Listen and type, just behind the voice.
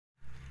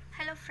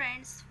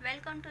friends,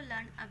 welcome to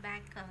Learn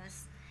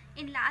Abacus.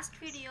 In last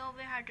video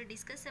we had to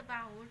discuss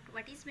about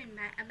what is meant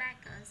by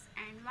abacus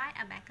and why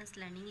abacus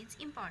learning is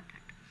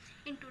important.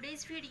 In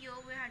today's video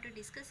we have to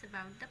discuss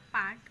about the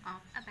part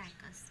of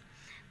abacus.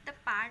 The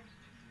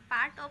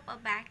part of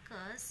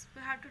abacus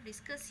we have to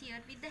discuss here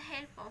with the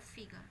help of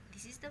figure.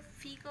 This is the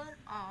figure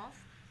of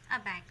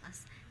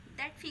abacus.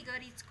 That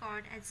figure is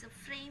called as a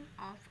frame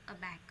of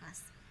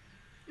abacus.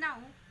 Now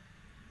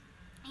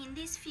in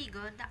this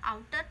figure, the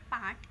outer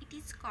part it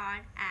is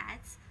called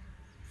as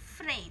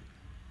frame.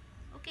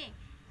 Okay,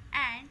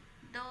 and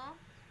the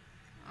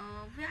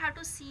we have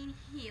to see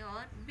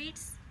here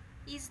bits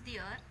is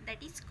there,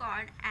 that is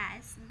called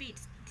as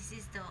bits. This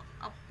is the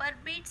upper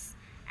bits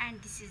and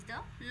this is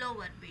the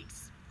lower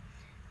bits.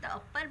 The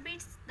upper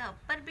bits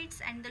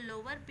and the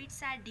lower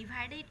bits are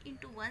divided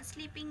into one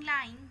sleeping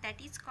line, that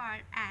is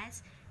called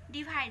as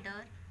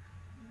divider,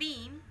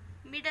 beam,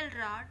 middle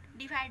rod,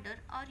 divider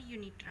or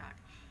unit rod.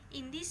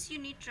 In this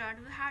unit rod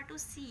we have to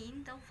see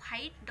the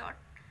white dot.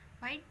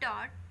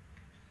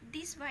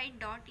 This white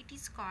dot it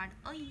is called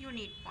a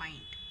unit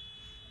point.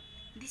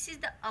 This is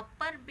the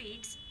upper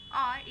bits,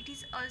 or it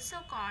is also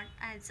called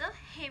as a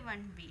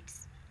heaven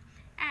bits,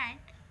 and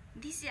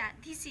this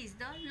is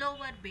the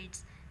lower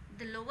bits.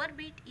 The lower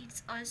bit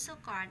is also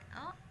called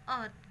a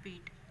earth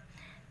bit.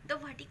 The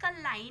vertical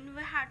line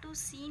we have to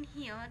see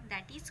here,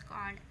 that is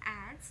called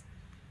as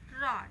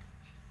rod.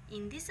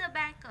 In this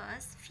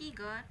abacus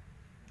figure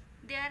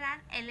there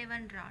are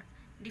 11 rods.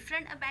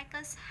 Different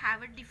abacus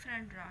have a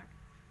different rod.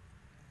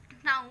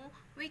 Now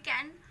we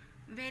can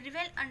very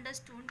well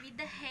understand with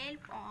the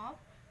help of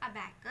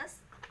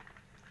abacus.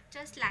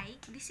 Just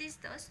like this is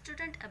the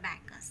student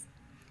abacus,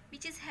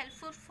 which is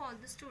helpful for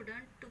the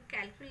student to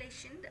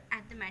calculation, the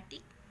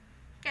arithmetic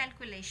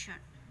calculation.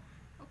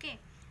 Okay,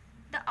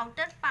 the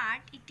outer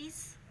part it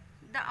is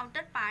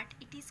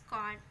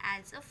called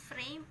as a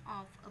frame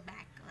of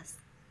abacus.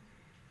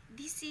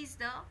 This is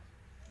the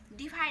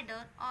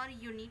divider or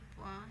unit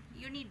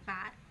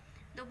bar.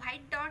 The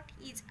white dot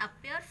is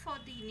appear for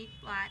the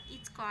unit bar,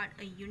 it's called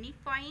a unit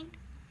point,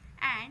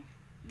 and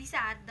these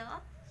are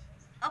the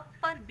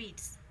upper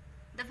bits.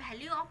 The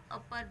value of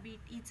upper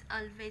bit is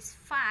always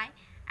 5,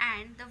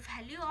 and the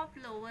value of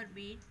lower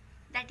bit,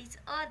 that is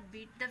earth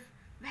bit, the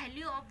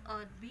value of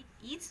earth bit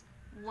is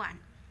 1.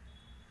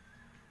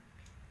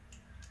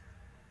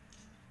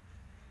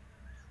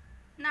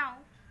 Now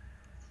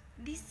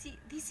this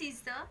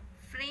is the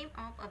frame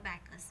of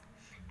abacus,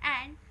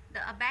 and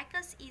the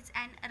abacus is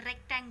an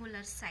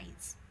rectangular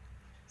size.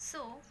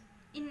 So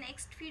in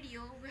next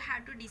video we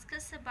have to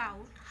discuss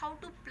about how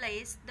to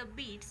place the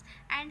bits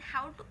and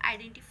how to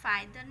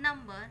identify the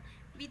number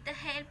with the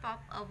help of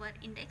our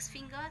index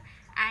finger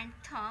and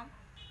thumb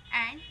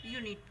and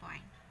unit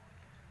point.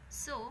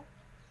 So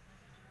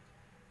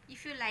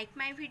if you like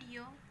my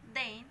video,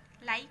 then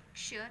like,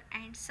 share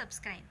and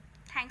subscribe.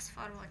 Thanks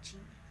for watching.